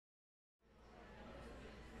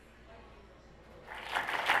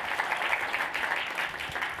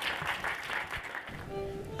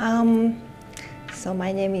Um, so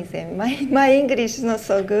my name is Emi. My English is not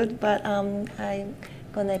so good, but I'm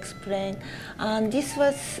gonna explain. This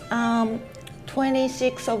was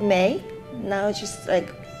 26th of May. Now just like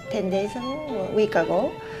 10 days ago, or a week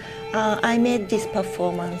ago, I made this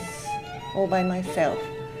performance all by myself,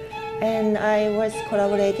 and I was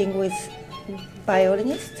collaborating with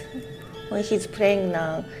violinist. Well, he's playing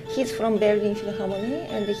now. He's from Berlin Philharmonic,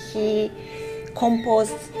 and he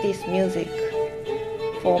composed this music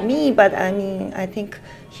for me. But I mean, I think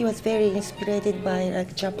he was very inspired by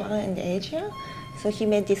like Japan and Asia, so he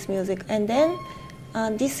made this music. And then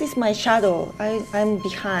this is my shadow. I'm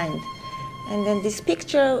behind, and then this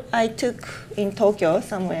picture I took in Tokyo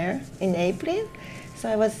somewhere in April. So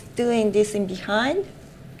I was doing this in behind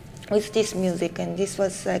with this music, and this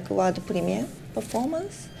was like world premiere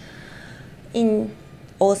performance in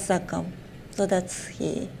Osaka. So that's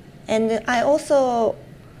he. And I also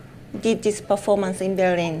did this performance in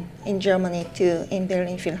Berlin, in Germany too, in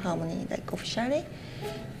Berlin Philharmonic, like officially.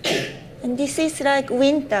 And this is like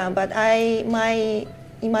winter, but my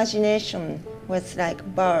imagination was like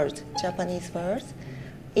birds, Japanese birds,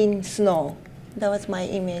 in snow. That was my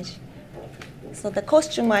image. So the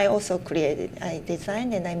costume I also created, I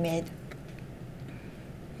designed and I made.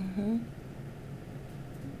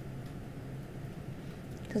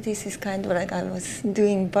 So this is kind of like I was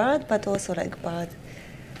doing bird, but also like bird.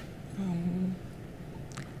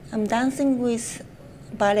 I'm dancing with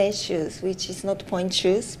ballet shoes, which is not point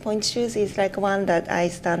shoes. Point shoes is like one that I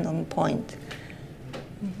stand on point.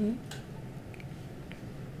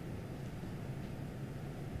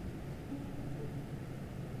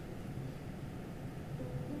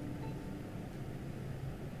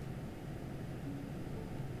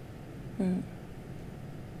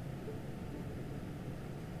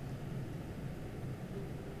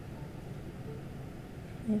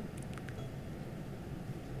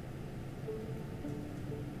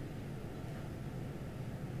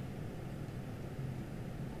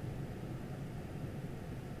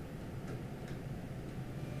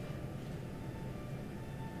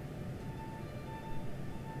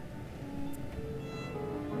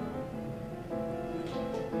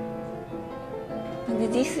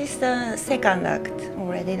 And this is the second act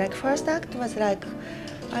already. Like first act was like,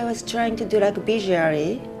 I was trying to do like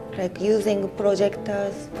visually, like using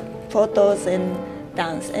projectors, photos and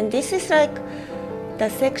dance. And this is like the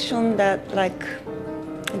section that like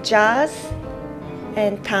jazz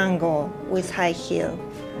and tango with high heel.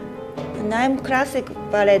 And I'm classic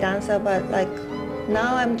ballet dancer, but like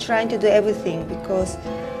now I'm trying to do everything because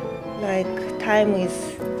like time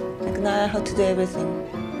is, like now I have to do everything.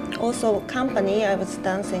 Also company, I was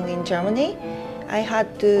dancing in Germany. I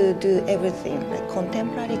had to do everything, like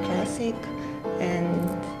contemporary, classic, and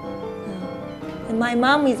my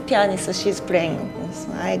mom is pianist, so she's playing.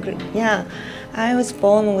 So I agree. Yeah, I was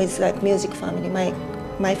born with like music family.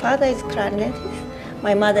 My father is clarinetist,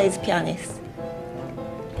 my mother is pianist.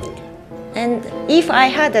 And if I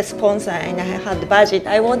had a sponsor and I had the budget,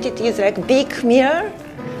 I wanted to use like big mirror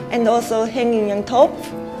and also hanging on top,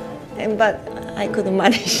 but I couldn't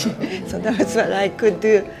manage. So that's what I could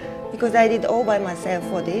do because I did all by myself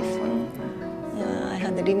for this. I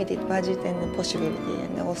had a limited budget and the possibility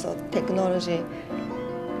and also technology.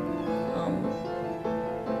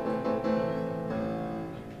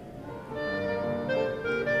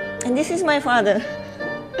 And this is my father.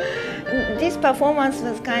 This performance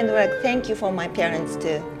was kind of like thank you for my parents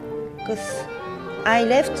too, because I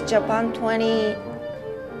left Japan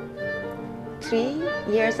 23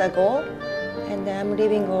 years ago, and I'm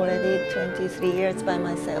living already 23 years by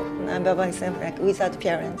myself. I'm by myself, like without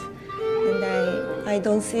parents, and I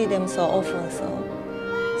don't see them so often. So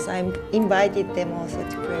I invited them also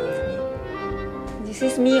to play with me. This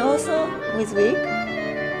is me also with wig.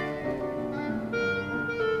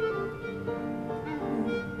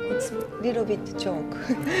 It's a little bit joke.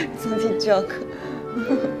 It's a bit joke.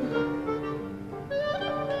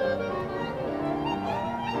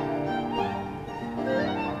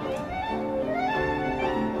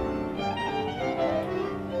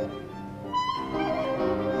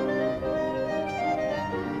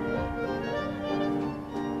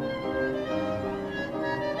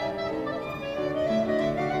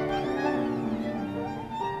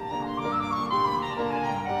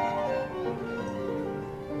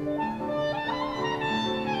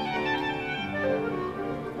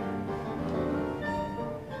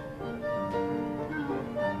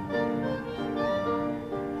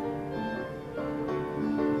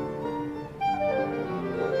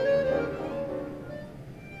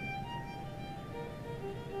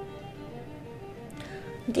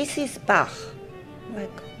 This is Bach,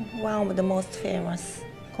 like one of the most famous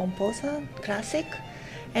composer, classic.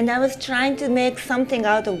 And I was trying to make something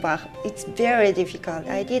out of Bach. It's very difficult.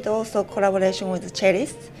 I did also collaboration with the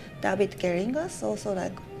cellist, David Geringas, also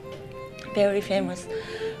like very famous.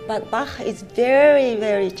 But Bach is very,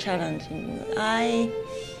 very challenging. I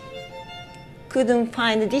couldn't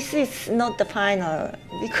find, this is not the final,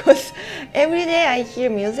 because every day I hear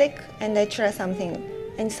music and I try something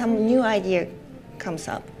and some new idea comes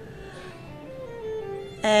up.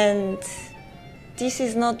 And this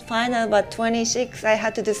is not final, but 26, I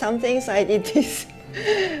had to do something, so I did this.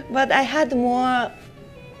 But I had more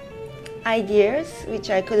ideas, which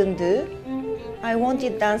I couldn't do. I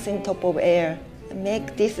wanted dance in top of air,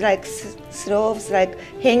 make this like slopes, like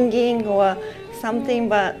hanging or something,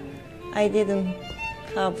 but I didn't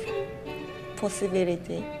have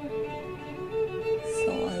possibility.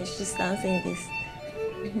 So I was just dancing this.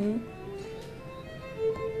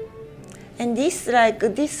 And this, like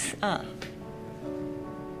this,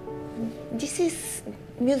 this is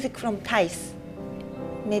music from Thais,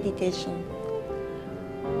 meditation.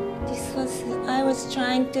 This was, I was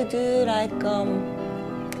trying to do like,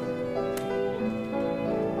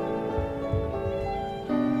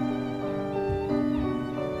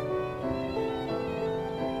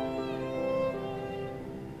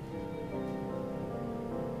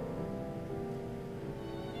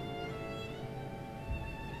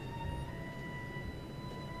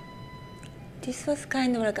 this was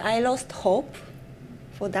kind of like, I lost hope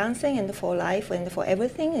for dancing and for life and for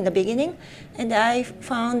everything in the beginning. And I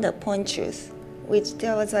found the point shoes, which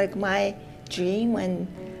there was like my dream, and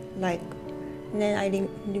like, then I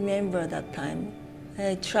remember that time.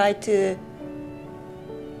 I tried to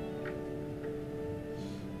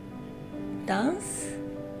dance.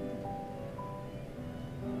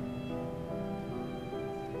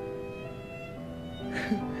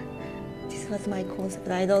 This was my concept.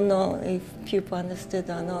 I don't know if people understood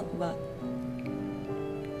or not, but.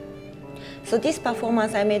 So this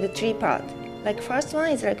performance I made 3 parts. Like first one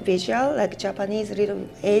is like visual, like Japanese, little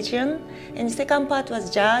Asian, and second part was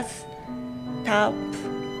jazz, tap,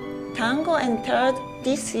 tango, and third,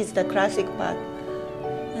 this is the classic part.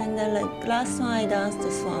 And then like last one I danced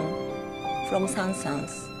the swan from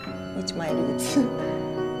Sansans, which my roots.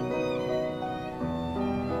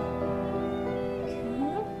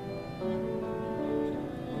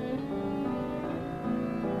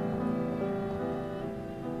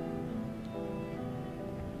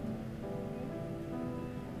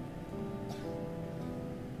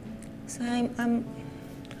 So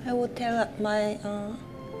I would tell my,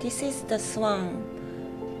 this is the swan,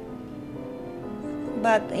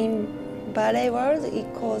 but in ballet world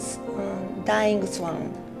it calls dying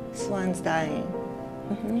swan, swans dying.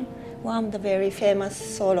 One of the very famous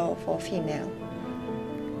solo for female,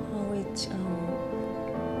 which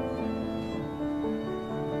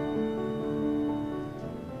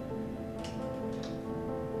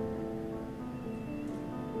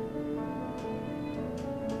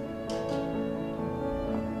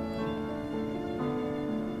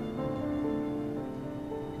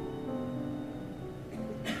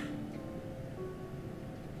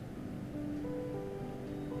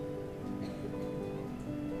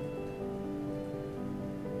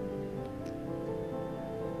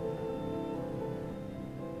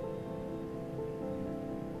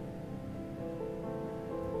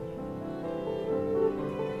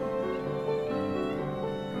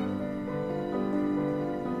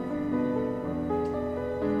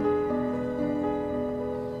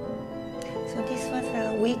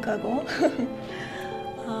week ago.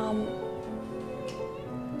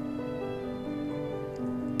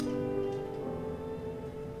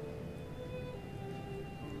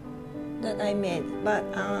 That I made, but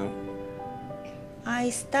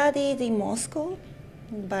I studied in Moscow,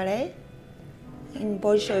 in ballet, in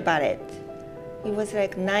Bolshoi Ballet. It was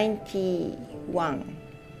like 91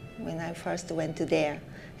 when I first went to there.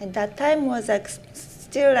 And that time was like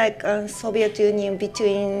still like Soviet Union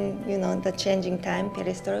between, you know, the changing time,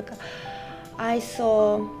 perestroika. I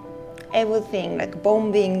saw everything, like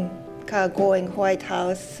bombing, car going, White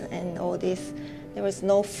House and all this. There was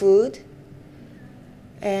no food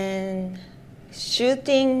and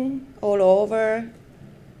shooting all over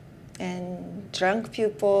and drunk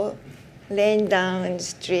people laying down in the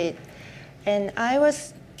street. And I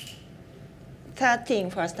was 13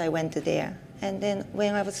 first I went to there. And then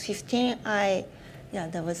when I was 15,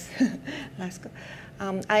 that was last.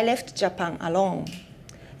 I left Japan alone.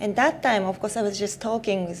 And that time, of course, I was just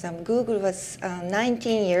talking with them. Google was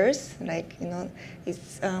 19 years, like, you know,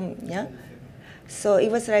 it's, yeah. So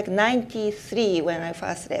it was like 93 when I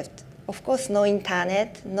first left. Of course, no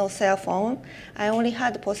internet, no cell phone. I only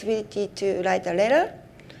had the possibility to write a letter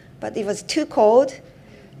but it was too cold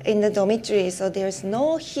in the dormitory, so there's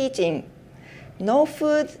no heating, no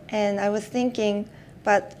food, and I was thinking,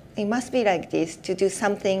 but it must be like this to do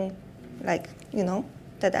something like, you know,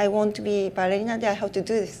 that I want to be ballerina, that I have to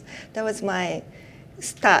do this. That was my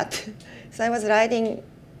start. So I was writing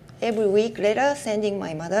every week letter, sending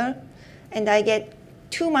my mother, and I get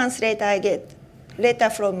 2 months later, I get letter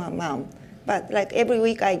from my mom. But like every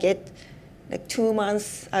week I get like 2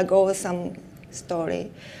 months ago some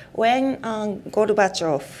story. When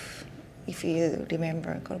Gorbachev, if you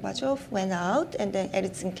remember, Gorbachev went out and then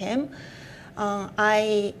Yeltsin came,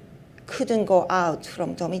 I couldn't go out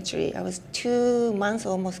from dormitory. I was 2 months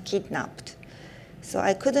almost kidnapped. So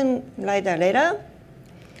I couldn't write a letter.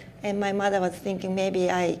 And my mother was thinking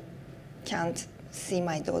maybe I can't see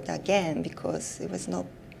my daughter again because it was not,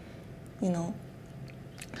 you know.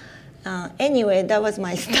 Anyway, that was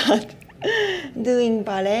my start doing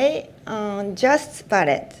ballet, just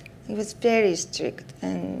ballet. It was very strict.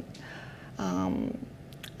 And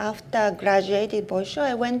after graduated Bolshoi,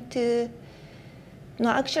 I went to, no,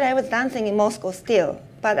 actually I was dancing in Moscow still,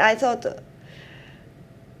 but I thought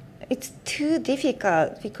it's too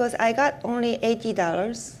difficult because I got only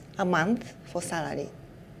 $80 a month for salary.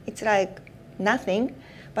 It's like nothing,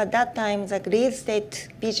 but that time like real estate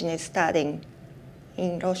business starting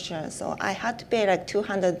in Russia, so I had to pay like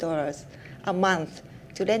 $200 a month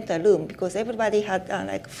to rent a room because everybody had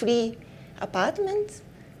like free apartments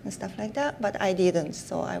and stuff like that, but I didn't,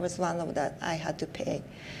 so I was one of that I had to pay.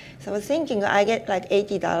 So I was thinking I get like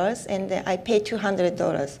 $80 and then I pay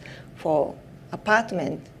 $200 for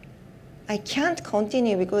apartment. I can't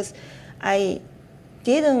continue because I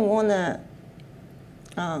didn't want to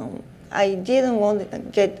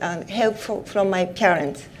get help from my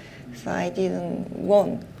parents, so I didn't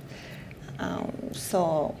want.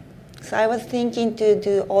 So I was thinking to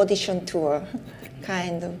do audition tour,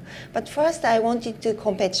 kind of. But first I wanted to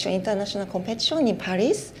competition, international competition in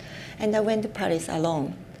Paris, and I went to Paris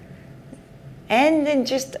alone. And then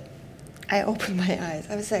just, I opened my eyes.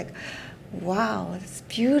 I was like, wow, it's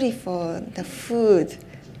beautiful, the food,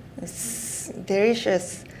 it's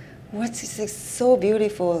delicious. What's it, it's so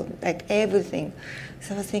beautiful, like everything.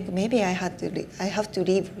 So I was thinking, maybe I have to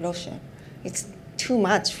leave Russia. It's too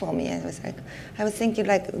much for me. I was thinking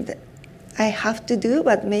like, I have to do,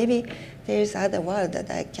 but maybe there's other world that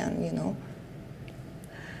I can, you know.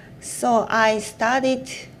 So I started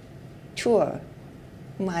tour,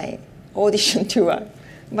 my audition tour.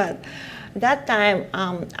 But that time,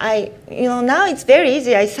 now it's very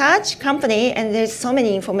easy. I search company and there's so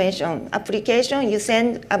many information. Application, you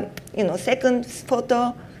send, second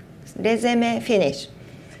photo, resume, finish.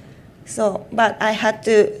 So, but I had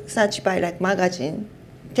to search by like magazine,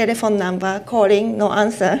 telephone number, calling, no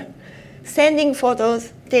answer. Sending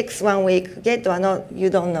photos takes 1 week, get or not, you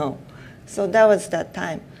don't know. So that was that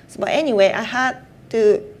time. So, but anyway, I had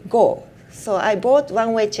to go. So I bought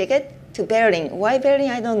one-way ticket to Berlin. Why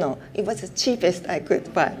Berlin, I don't know. It was the cheapest I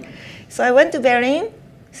could buy. So I went to Berlin,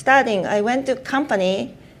 I went to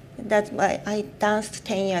company, I danced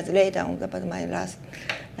 10 years later, but my last,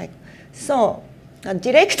 so the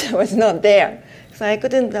director was not there. So I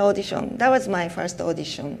couldn't audition. That was my first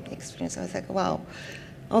audition experience. I was like, wow.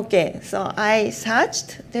 Okay, so I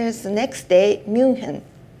searched. There's the next day, München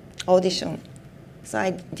audition. So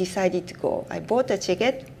I decided to go. I bought a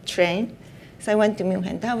ticket, train. So I went to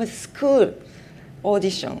München. That was school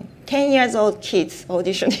audition. 10 years old kids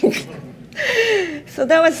auditioning. So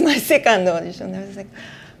that was my second audition. I was like,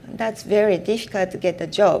 that's very difficult to get a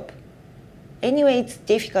job. Anyway, it's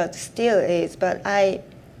difficult, still is, but I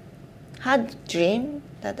had a dream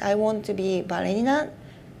that I want to be ballerina.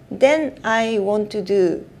 Then I want to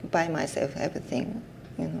do by myself everything,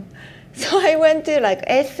 you know. So I went to like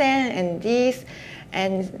Essen and this,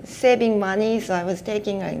 and saving money. So I was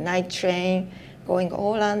taking a night train, going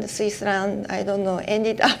all around Switzerland. I don't know.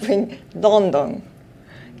 Ended up in London,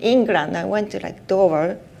 England. I went to like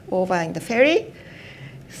Dover, over in the ferry.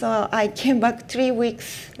 So I came back 3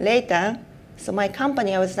 weeks later. So my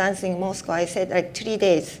company, I was dancing in Moscow. I said like 3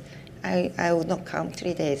 days. I would not come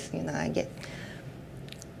 3 days. You know, I get.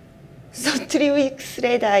 So 3 weeks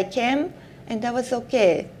later, I came, and that was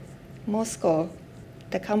okay. Moscow,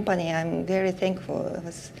 the company, I'm very thankful. It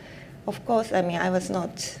was, of course, I mean, I was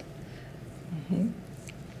not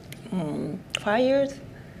fired.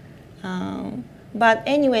 But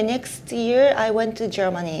anyway, next year, I went to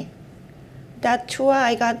Germany. That tour,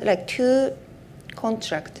 I got like 2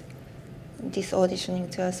 contracts, this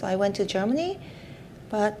auditioning tour. So I went to Germany,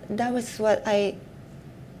 but that was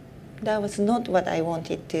not what I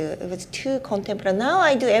wanted to. It was too contemporary. Now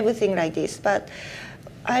I do everything like this, but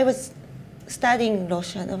I was studying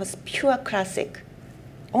Russian, it was pure classic,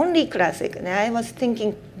 only classic. And I was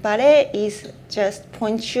thinking ballet is just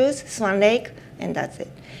point shoes, swan lake, and that's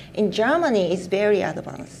it. In Germany, it's very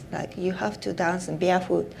advanced. Like you have to dance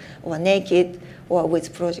barefoot or naked or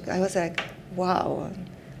with project. I was like, wow.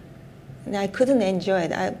 And I couldn't enjoy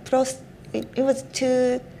it. Plus, it was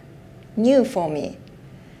too new for me.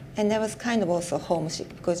 And I was kind of also homesick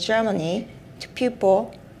because Germany,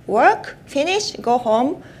 people work, finish, go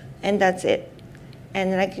home, and that's it.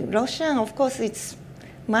 And like Russian, of course, it's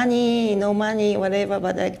money, no money, whatever,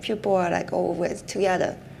 but like people are like always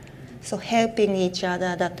together. So helping each other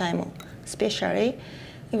at that time, especially,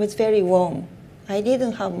 it was very warm. I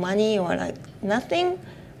didn't have money or like nothing,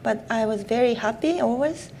 but I was very happy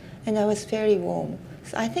always, and I was very warm.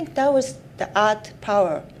 So I think that was the art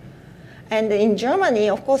power. And in Germany,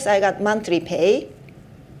 of course, I got monthly pay,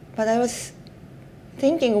 but I was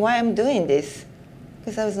thinking why I'm doing this,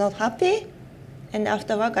 because I was not happy, and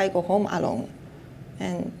after work I go home alone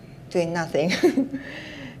and doing nothing.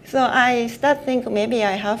 So I start thinking maybe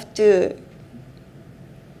I have to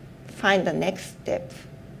find the next step.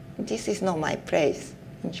 This is not my place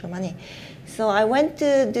in Germany. So I went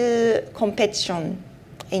to the competition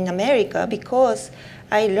in America because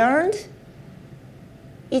I learned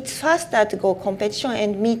it's faster to go competition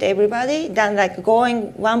and meet everybody than like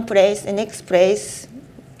going one place, the next place.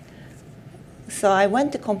 So I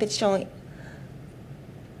went to competition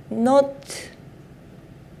not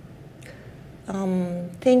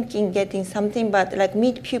thinking getting something, but like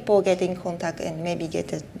meet people, get in contact, and maybe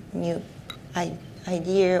get a new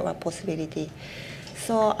idea or possibility.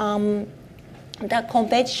 So that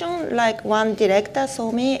competition, like one director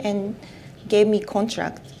saw me and gave me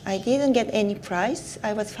contract. I didn't get any prize.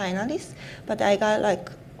 I was finalist, but I got like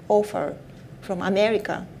offer from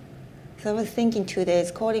America. So I was thinking 2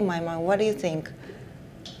 days, calling my mom, what do you think?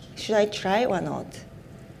 Should I try or not?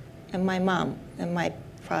 And my mom and my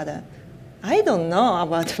father, I don't know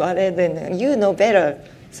about ballet, then you know better,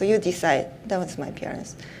 so you decide. That was my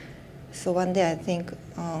parents. So one day I think,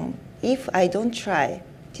 if I don't try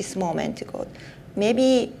this moment to go,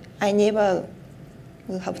 maybe I never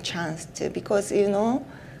will have chance to, because you know,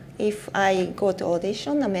 if I go to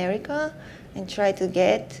audition America and try to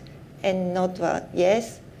get and not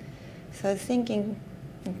yes, so I was thinking,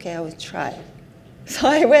 okay, I will try. So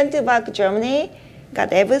I went to back to Germany,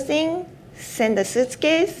 got everything, sent a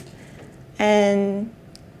suitcase, and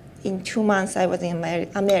in 2 months I was in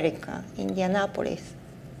America, Indianapolis,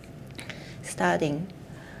 studying.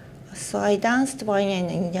 So I danced 1 year in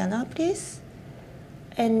Indianapolis,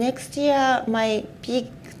 and next year my big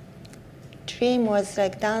dream was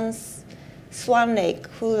like dance Swan Lake,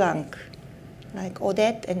 Hulang, like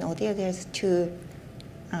Odette and Odile. There's 2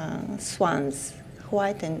 swans,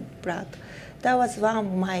 white and black. That was one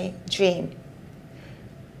of my dream.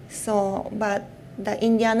 So, but the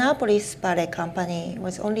Indianapolis Ballet Company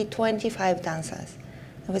was only 25 dancers.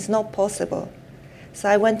 It was not possible. So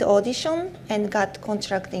I went to audition and got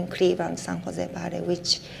contract in Cleveland, San Jose Ballet,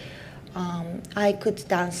 which I could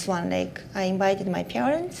dance Swan Lake. I invited my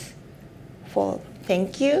parents for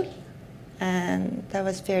thank you, and that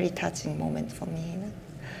was very touching moment for me.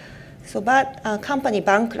 So, but company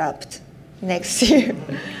bankrupt next year.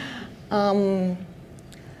 And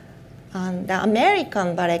the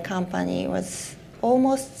American ballet company was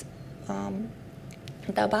almost,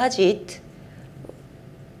 the budget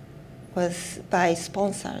was by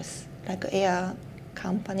sponsors, like air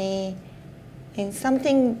company, and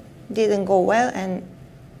something didn't go well, and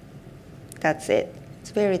that's it.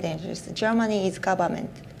 It's very dangerous. Germany is government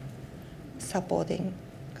supporting,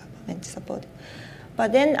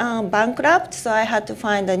 But then bankrupt, so I had to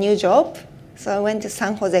find a new job. So I went to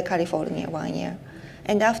San Jose, California 1 year,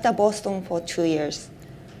 and after Boston for 2 years.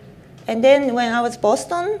 And then when I was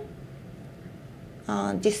Boston,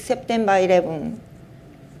 this September 11,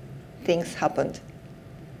 things happened.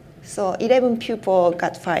 So 11 people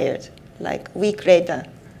got fired, like a week later.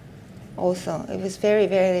 Also, it was very,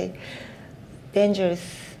 very dangerous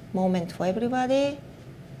moment for everybody.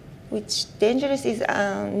 Which dangerous is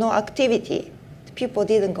no activity. People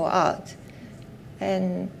didn't go out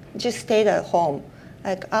and just stayed at home.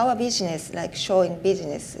 Like our business, like showing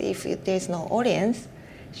business, if there's no audience,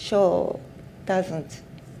 show doesn't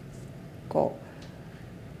go.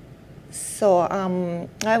 So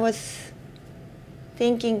I was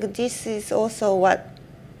thinking this is also what,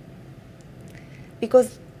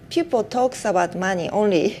 because people talks about money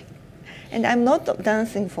only, and I'm not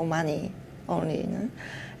dancing for money only, you know?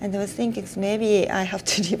 And I was thinking maybe I have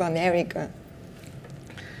to leave America.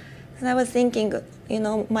 And I was thinking, you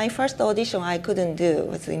know, my first audition I couldn't do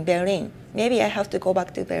was in Berlin. Maybe I have to go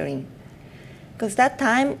back to Berlin. Because that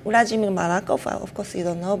time, Vladimir Malakov, of course you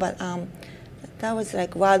don't know, but that was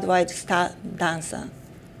like worldwide star dancer,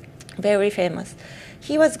 very famous.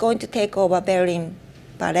 He was going to take over Berlin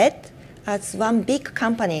Ballet as one big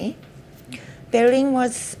company. Berlin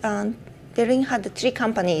had 3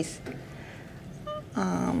 companies.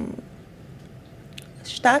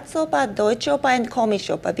 Staatsoper, Deutsche Oper, and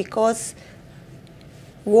Komische Oper, because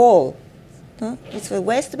wall. It's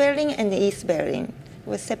West Berlin and East Berlin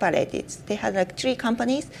was separated. They had like 3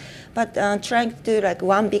 companies, but trying to do like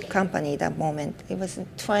one big company that moment. It was in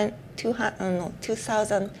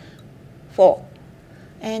 2004,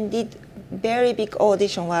 and did very big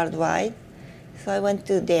audition worldwide. So I went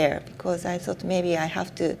to there because I thought maybe I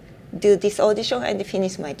have to do this audition and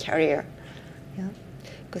finish my career. Yeah?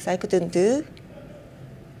 Because I couldn't do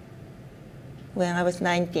when I was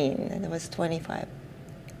 19 and I was 25.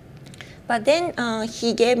 But then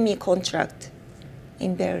he gave me a contract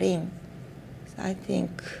in Berlin. So I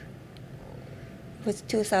think it was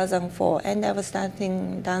 2004, and I was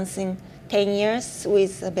starting dancing 10 years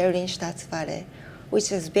with Berlin Staatsballet,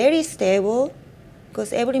 which is very stable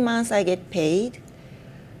because every month I get paid,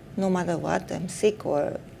 no matter what, I'm sick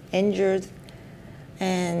or injured.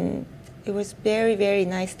 And it was very, very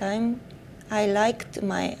nice time. I liked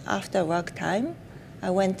my after work time. I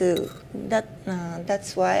went to that.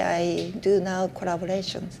 That's why I do now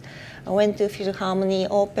collaborations. I went to Philharmonic,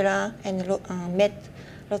 opera, and met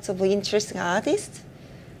lots of interesting artists,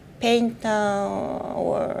 painter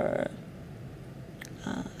or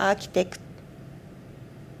architect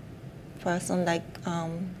person, like how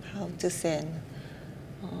to say,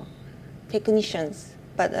 technicians,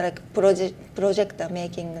 but like projector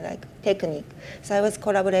making like technique. So I was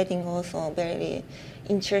collaborating also very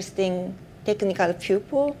interesting technical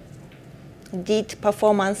people, did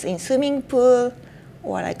performance in swimming pool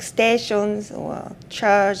or like stations or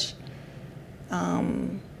church.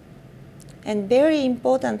 And very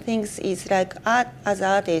important things is like art as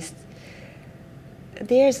artists,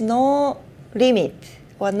 there's no limit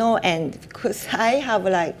or no end because I have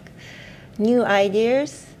like new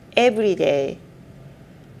ideas every day.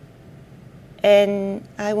 And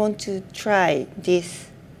I want to try this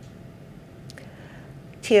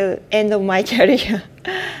till end of my career.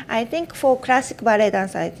 I think for classic ballet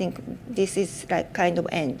dance, I think this is like kind of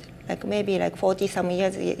end. Like maybe like 40 some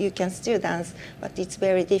years you can still dance, but it's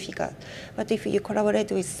very difficult. But if you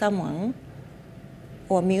collaborate with someone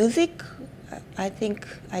or music, I think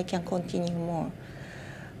I can continue more.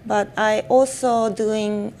 But I also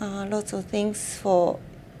doing lots of things for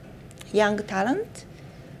young talent,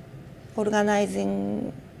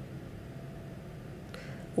 organizing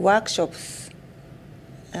workshops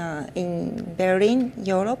in Berlin,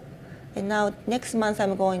 Europe. And now next month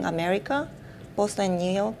I'm going America, Boston,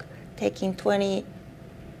 New York, taking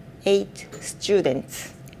 28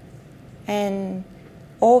 students. And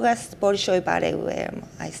August, Bolshoi Ballet, where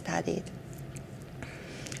I studied.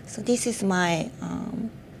 So this is my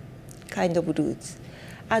kind of roots.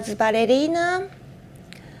 As ballerina,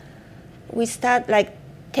 we start like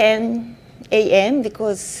 10 a.m.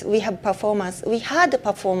 because we have performance. We had a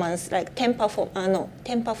performance like 10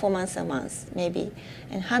 performance a month maybe,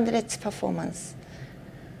 and hundreds performance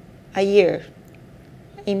a year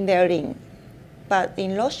in Berlin. But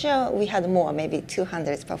in Russia we had more, maybe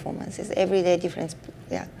 200 performances every day, different.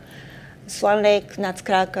 Yeah, Swan Lake,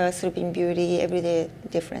 Nutcracker, Sleeping Beauty, every day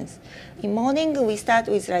difference. In morning we start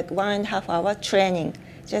with like 1.5 hour training,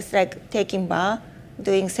 just like taking bar,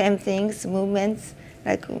 doing same things, movements,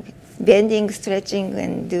 like bending, stretching,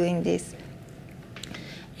 and doing this.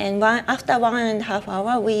 And after 1.5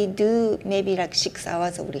 hour, we do maybe like 6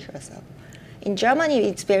 hours of rehearsal. In Germany,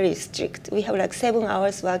 it's very strict. We have like 7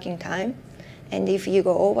 hours working time, and if you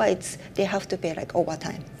go over, they have to pay like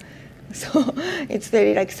overtime. So it's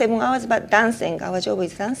very like 7 hours, but dancing. Our job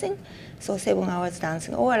is dancing, so 7 hours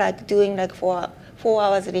dancing, or like doing like 4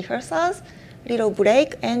 hours rehearsals, little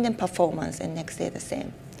break, and then performance, and next day the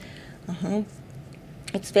same.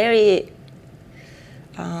 It's very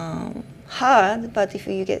hard, but if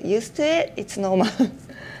you get used to it, it's normal.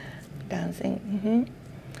 Dancing.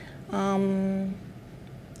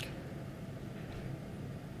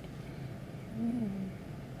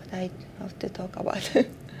 What I have to talk about.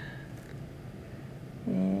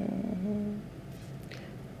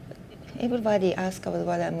 Everybody asks about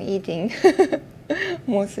what I'm eating,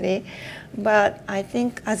 mostly. But I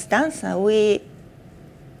think as dancer,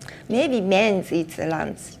 maybe men eat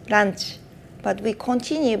lunch, but we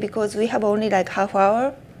continue because we have only like half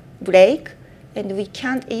hour break, and we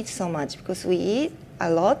can't eat so much because we eat a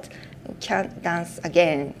lot. We can't dance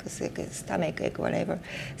again because stomach ache, whatever.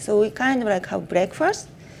 So we kind of like have breakfast,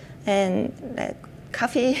 and like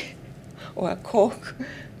coffee or Coke,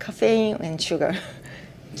 caffeine and sugar.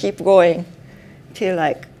 Keep going till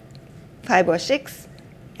like 5 or 6.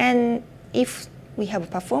 And if we have a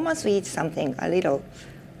performance, we eat something a little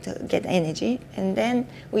to get energy. And then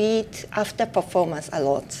we eat after performance a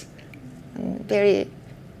lot. And very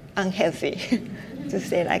unhealthy to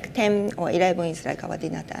say like 10 or 11 is like our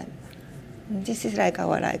dinner time. And this is like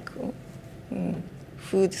our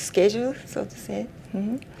food schedule, so to say.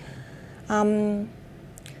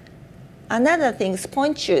 Another thing is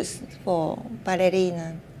point shoes for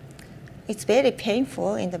ballerina. It's very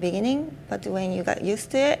painful in the beginning, but when you got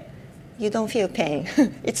used to it, you don't feel pain.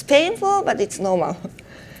 It's painful, but it's normal.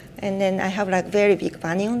 And then I have like very big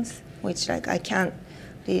bunions, which like I can't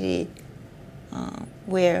really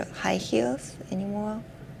wear high heels anymore.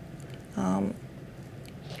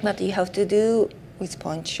 But you have to do with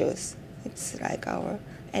point shoes. It's like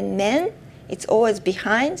and men, it's always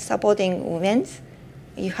behind supporting women.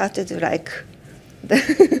 You have to do like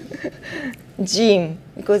the gym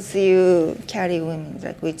because you carry women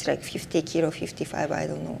like with like 50 kilo, 55, I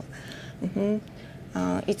don't know.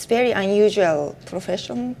 It's very unusual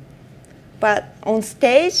profession, but on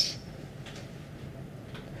stage,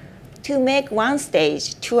 to make one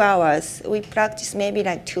stage 2 hours, we practice maybe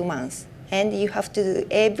like 2 months, and you have to do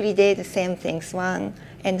every day the same things,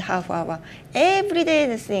 1.5 hours. Every day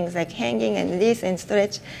the things like hanging and this and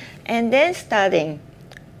stretch, and then starting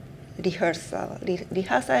rehearsal.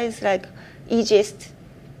 Rehearsal is like easiest,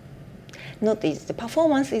 not easy. The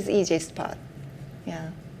performance is easiest part, yeah.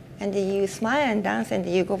 And you smile and dance, and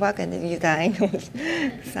you go back and you die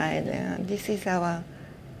side. This is our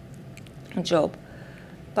job.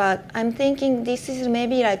 But I'm thinking this is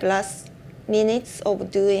maybe like last minutes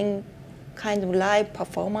of doing kind of live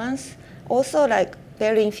performance. Also like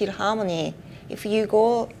Berlin Philharmonic. If you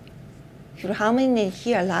go Philharmonic and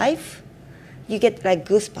hear live, you get like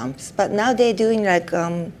goosebumps. But now they're doing like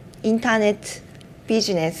internet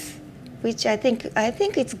business, which I think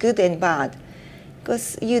it's good and bad,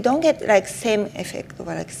 because you don't get like same effect or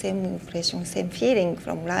like same impression, same feeling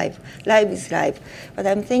from live. Live is live. But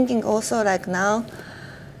I'm thinking also like now,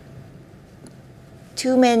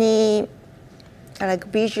 too many like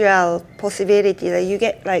visual possibility that you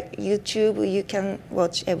get like YouTube, you can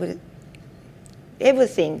watch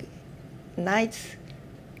everything, nights,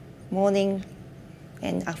 morning,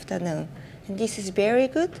 and afternoon. And this is very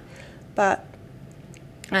good, but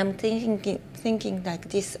I'm thinking like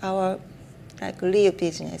this our like real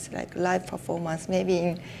business, like live performance, maybe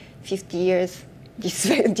in 50 years this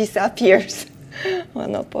disappears. Well,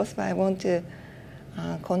 not possible. I want to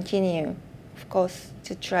continue, of course,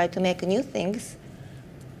 to try to make new things.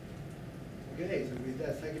 Okay, so with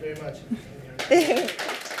that, thank you very much.